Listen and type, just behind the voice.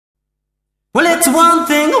Well, it's one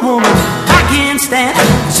thing a woman I can't stand.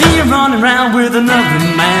 See you running around with another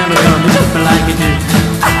man. Well, come and do me like you do.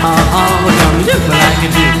 Well, come and do me like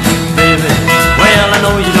you do, baby. Well, I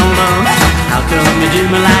know you don't love me. How come you do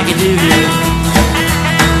me like you do?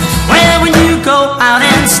 Well, when you go out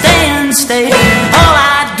and stay, all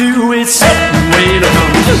I do is sit and wait. Well,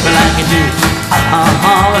 come and do me like you do.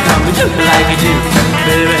 Well, come and do me like you do,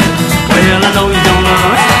 baby. Well, I know you don't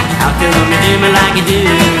love me. How come you do me like you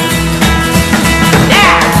do?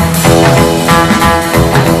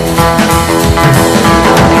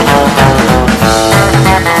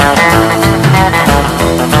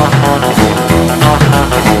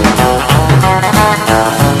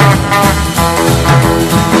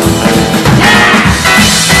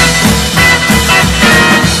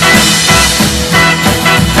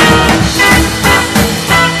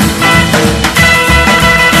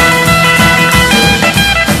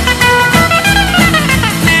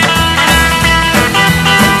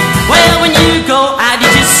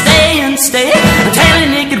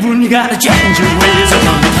 Gotta change your ways.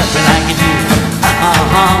 Come and do me like you do.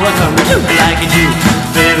 Well, come and do me like you do,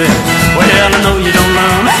 baby. Well, I know you don't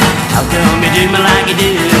love me. How come you do me like you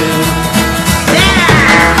do?